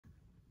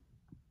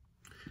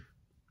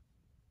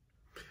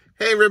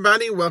Hey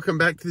everybody, welcome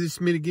back to the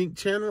SmittyGeek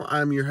channel.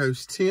 I'm your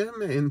host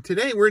Tim, and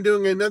today we're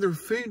doing another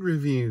food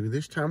review.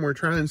 This time we're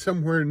trying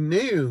somewhere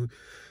new.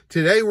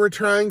 Today we're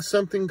trying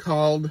something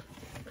called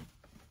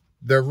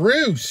the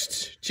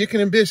Roost Chicken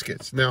and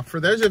Biscuits. Now, for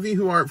those of you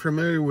who aren't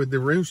familiar with the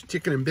Roost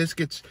Chicken and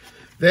Biscuits,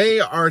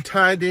 they are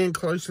tied in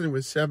closely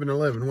with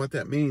 7-Eleven. What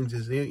that means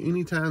is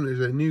anytime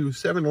there's a new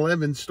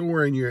 7-Eleven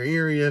store in your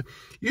area,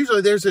 usually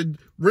there's a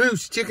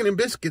Roost Chicken and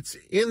Biscuits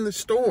in the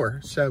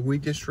store. So we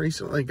just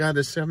recently got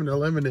a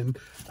 7-Eleven in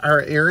our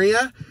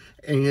area,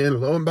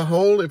 and lo and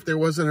behold, if there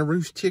wasn't a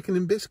Roost Chicken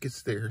and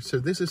Biscuits there. So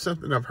this is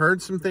something I've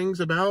heard some things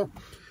about,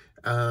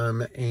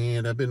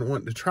 and I've been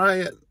wanting to try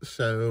it.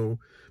 So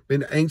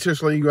been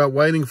anxiously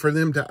waiting for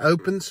them to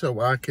open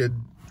so I could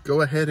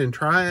go ahead and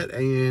try it,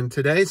 and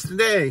today's the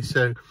day.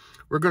 So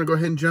we're going to go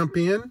ahead and jump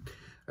in.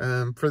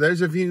 For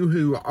those of you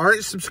who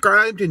aren't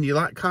subscribed and you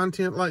like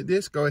content like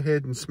this, go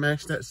ahead and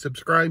smash that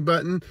subscribe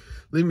button.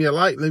 Leave me a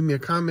like, leave me a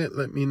comment,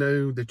 let me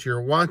know that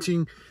you're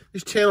watching.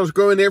 This channel is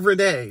growing every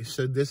day,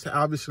 so this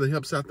obviously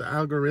helps out the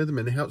algorithm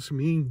and it helps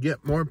me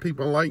get more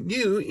people like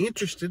you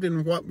interested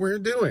in what we're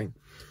doing.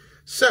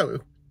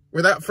 So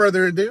without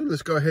further ado,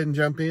 let's go ahead and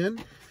jump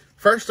in.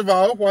 First of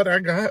all, what I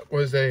got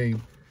was a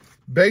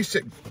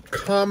basic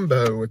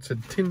combo. It's a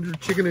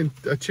chicken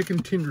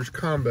tenders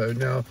combo.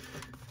 Now,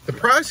 the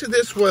price of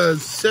this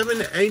was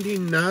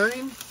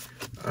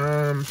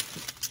 $7.89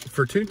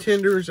 for 2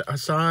 tenders a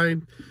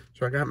side.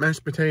 So I got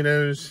mashed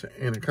potatoes,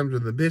 and it comes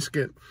with a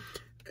biscuit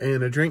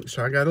and a drink.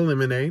 So I got a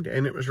lemonade,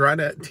 and it was right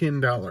at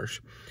 $10.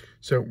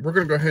 So we're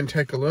going to go ahead and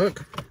take a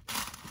look.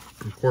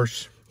 Of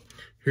course,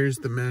 here's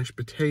the mashed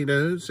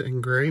potatoes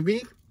and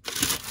gravy.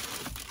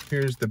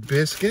 Here's the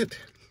biscuit.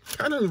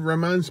 Kind of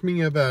reminds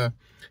me of a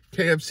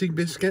KFC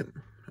biscuit,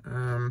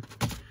 and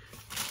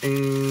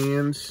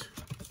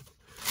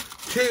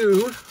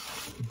 2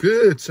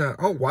 good size.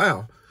 Oh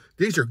wow,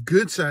 these are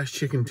good sized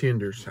chicken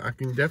tenders. I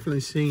can definitely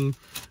see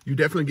you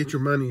definitely get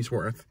your money's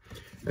worth.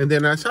 And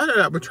then I decided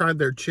I would try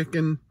their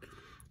chicken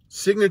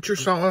signature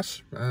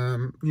sauce.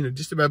 You know,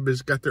 just about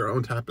everybody's got their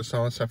own type of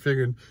sauce. I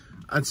figured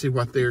I'd see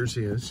what theirs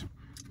is.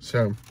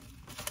 So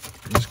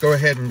let's go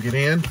ahead and get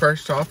in.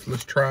 First off,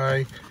 let's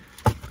try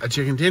a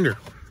chicken tender.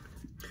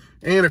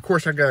 And of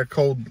course, I got a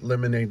cold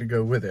lemonade to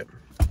go with it.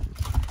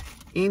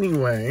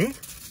 Anyway,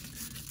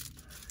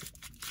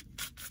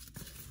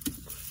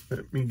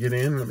 let me get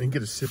in. Let me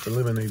get a sip of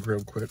lemonade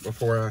real quick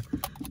before I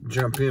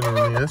jump in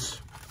on this.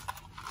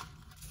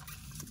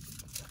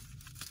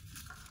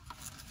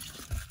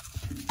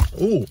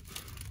 Oh,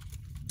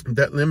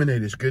 that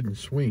lemonade is good and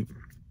sweet.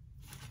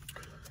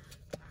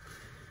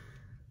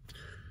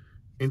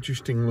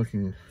 Interesting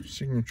looking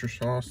signature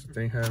sauce that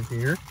they have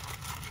here.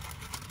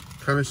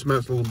 Kind of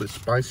smells a little bit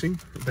spicy.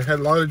 They had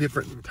a lot of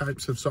different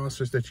types of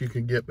sauces that you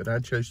can get, but I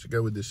chose to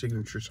go with the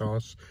signature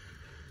sauce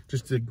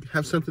just to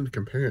have something to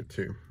compare it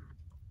to.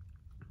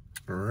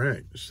 All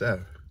right,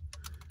 so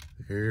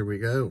here we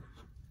go.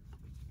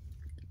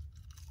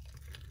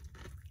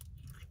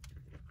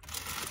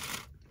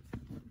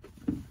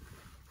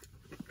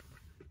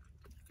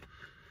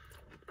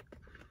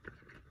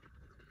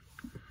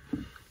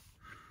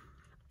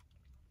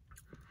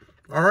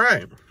 All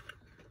right.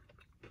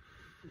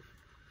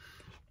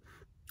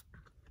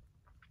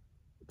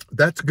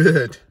 That's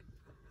good.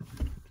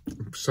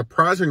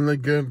 Surprisingly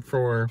good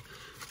for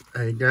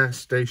a gas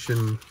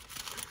station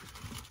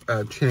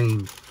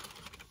chain.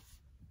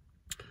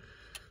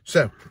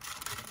 So,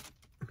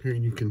 here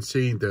you can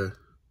see the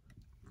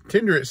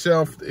tender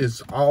itself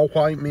is all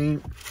white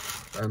meat.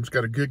 It's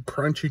got a good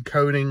crunchy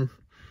coating,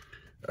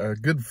 a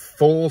good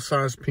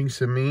full-size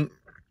piece of meat.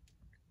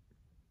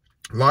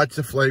 Lots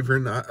of flavor,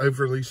 not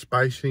overly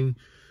spicy.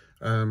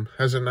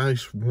 Has a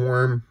nice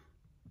warm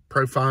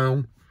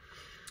profile.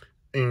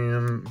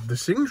 And the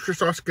signature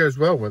sauce goes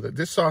well with it.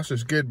 This sauce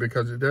is good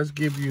because it does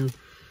give you,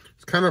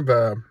 it's kind of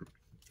a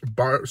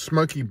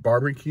smoky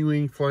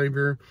barbecue-y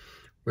flavor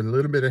with a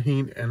little bit of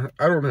heat. And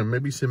I don't know,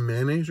 maybe some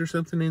mayonnaise or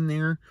something in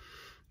there.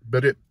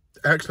 But it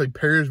actually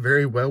pairs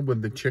very well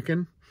with the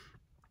chicken.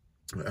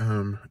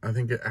 I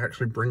think it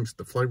actually brings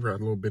the flavor out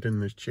a little bit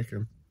in this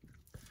chicken.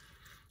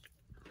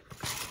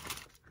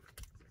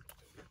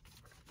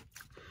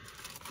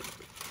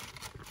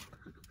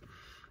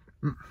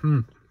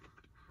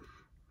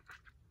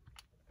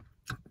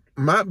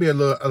 Might be a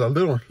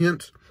little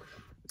hint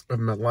of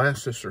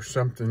molasses or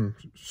something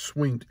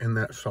sweet in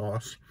that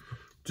sauce.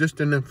 Just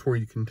enough where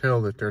you can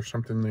tell that there's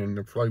something in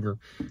the flavor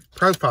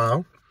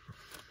profile.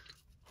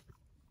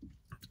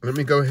 Let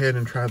me go ahead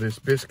and try this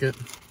biscuit.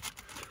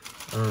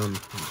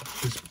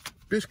 This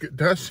biscuit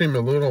does seem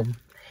a little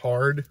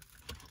hard,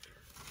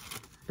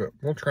 but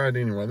we'll try it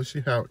anyway. Let's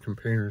see how it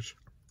compares.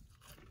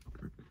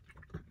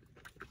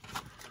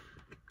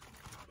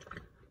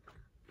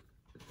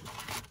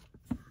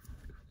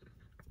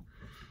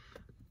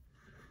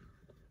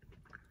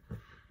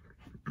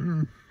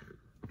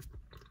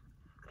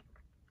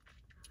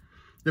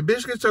 The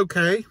biscuit's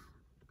okay.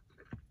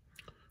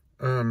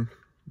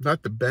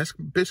 Not the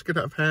best biscuit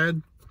I've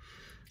had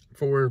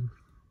for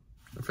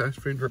a fast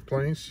food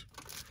place.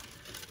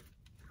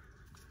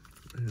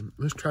 And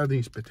let's try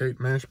these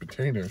mashed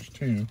potatoes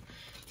too.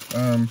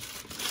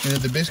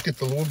 The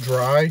biscuit's a little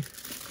dry.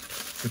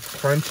 It's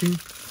crunchy.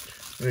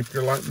 And if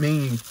you're like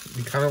me,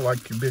 you kind of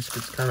like your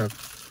biscuits kind of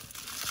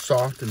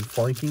soft and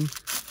flaky.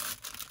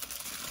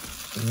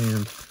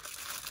 And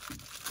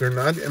they're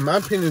not, in my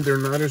opinion, they're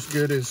not as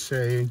good as,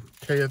 say,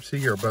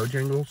 KFC or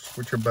Bojangles,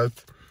 which are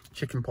both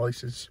chicken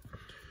places.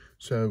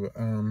 So,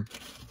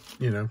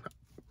 you know,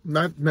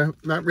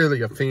 not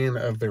really a fan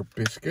of their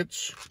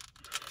biscuits.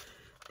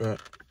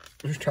 But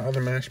let's try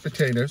the mashed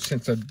potatoes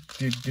since I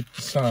did get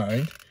the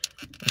side.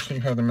 Let's see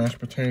how the mashed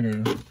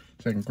potatoes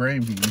and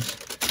gravies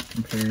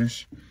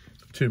compares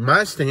to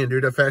my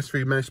standard of fast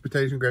food mashed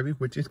potatoes and gravy,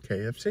 which is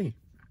KFC.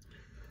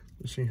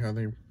 Let's see how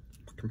they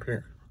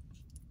compare.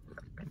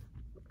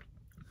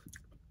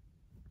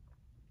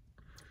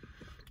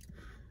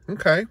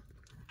 Okay.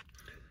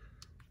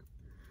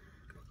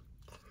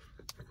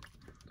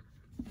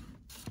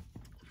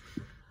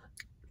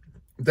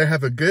 They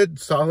have a good,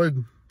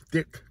 solid,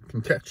 thick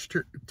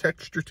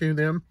texture to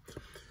them.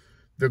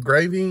 The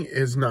gravy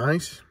is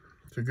nice.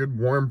 It's a good,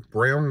 warm,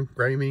 brown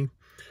gravy.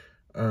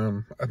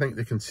 I think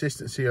the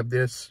consistency of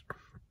this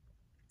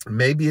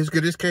may be as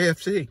good as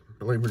KFC,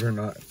 believe it or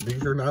not.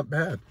 These are not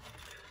bad.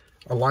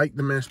 I like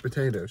the mashed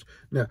potatoes.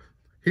 Now,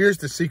 here's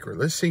the secret.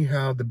 Let's see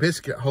how the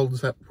biscuit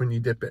holds up when you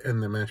dip it in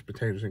the mashed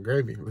potatoes and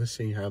gravy. Let's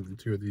see how the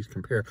two of these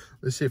compare.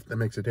 Let's see if that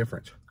makes a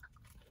difference.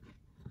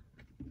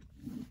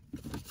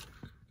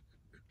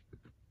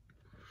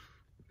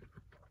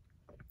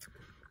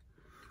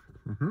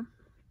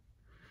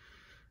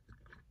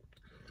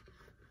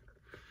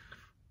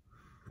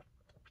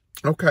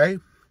 Okay,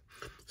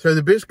 so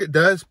the biscuit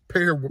does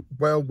pair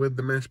well with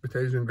the mashed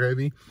potatoes and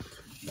gravy.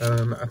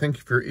 I think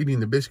if you're eating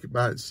the biscuit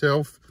by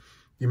itself,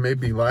 you may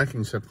be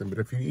lacking something. But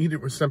if you eat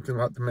it with something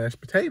like the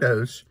mashed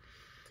potatoes,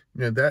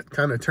 you know, that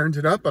kind of turns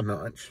it up a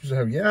notch.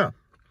 So, yeah,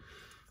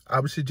 I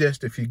would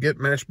suggest if you get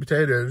mashed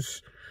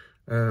potatoes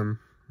and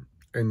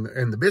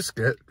the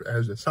biscuit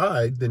as a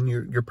side, then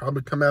you're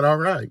probably come out all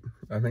right.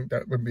 I think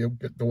that would be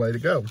the way to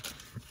go.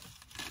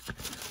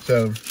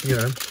 So, you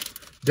know,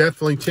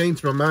 definitely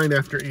changed my mind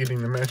after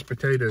eating the mashed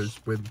potatoes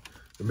with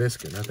the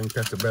biscuit. I think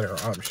that's a better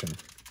option.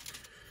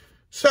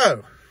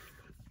 So,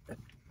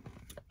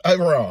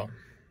 overall,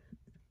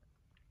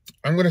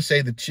 I'm going to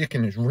say the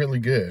chicken is really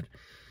good.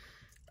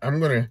 I'm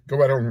going to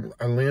go out on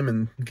a limb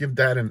and give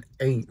that an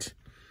 8.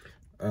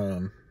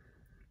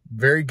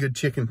 Very good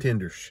chicken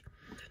tenders,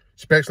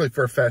 especially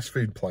for a fast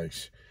food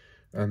place.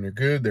 They're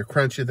good. They're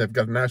crunchy. They've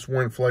got a nice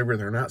warm flavor.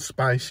 They're not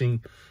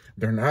spicy.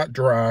 They're not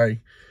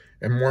dry.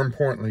 And more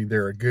importantly,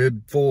 they're a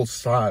good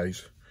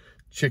full-size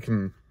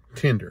chicken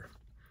tender.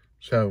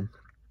 So,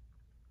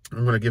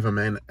 I'm going to give them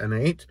an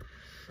 8.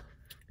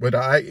 Would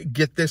I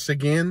get this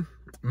again?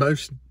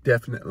 Most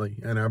definitely.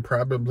 And I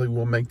probably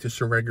will make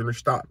this a regular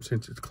stop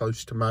since it's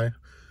close to my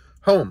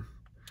home.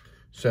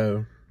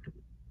 So,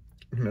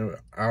 you know,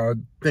 I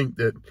think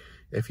that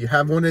if you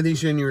have one of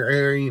these in your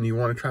area and you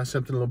want to try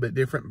something a little bit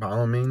different, by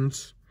all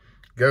means,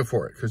 go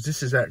for it. Because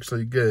this is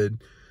actually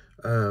good.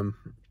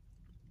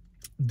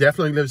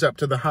 Definitely lives up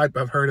to the hype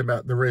I've heard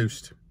about the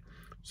Roost.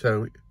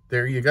 So,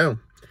 there you go.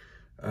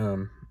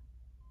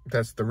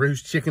 That's the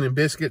Roost Chicken and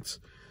Biscuits.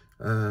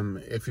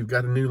 If you've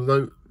got a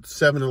new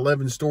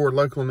 7-Eleven store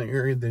local in the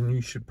area, then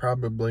you should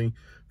probably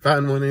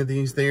find one of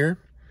these there.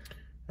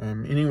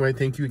 Anyway,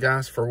 thank you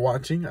guys for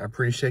watching. I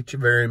appreciate you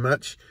very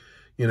much.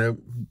 You know,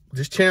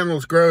 this channel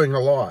is growing a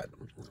lot.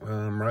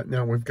 Right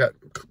now we've got,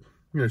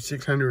 you know,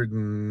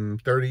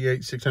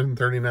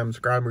 639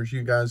 subscribers.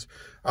 You guys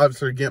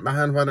obviously get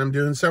behind what I'm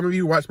doing. Some of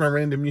you watch my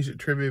random music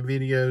trivia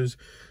videos,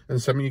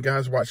 and some of you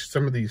guys watch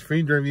some of these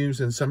food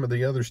reviews and some of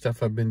the other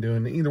stuff I've been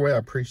doing. Either way, I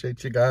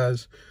appreciate you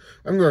guys.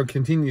 I'm going to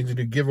continue to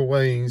do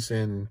giveaways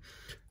and,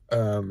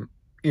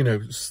 you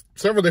know,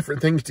 several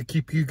different things to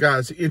keep you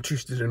guys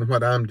interested in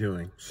what I'm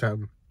doing.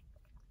 So,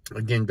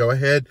 again, go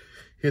ahead,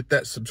 hit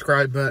that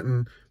subscribe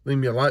button, leave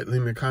me a like,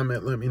 leave me a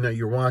comment, let me know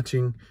you're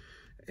watching.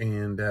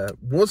 And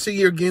we'll see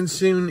you again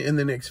soon in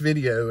the next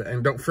video.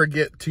 And don't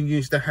forget to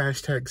use the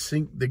hashtag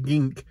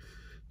SmittyGeek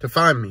to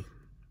find me.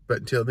 But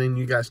until then,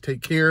 you guys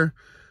take care.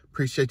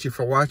 Appreciate you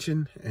for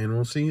watching, and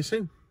we'll see you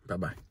soon.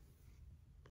 Bye-bye.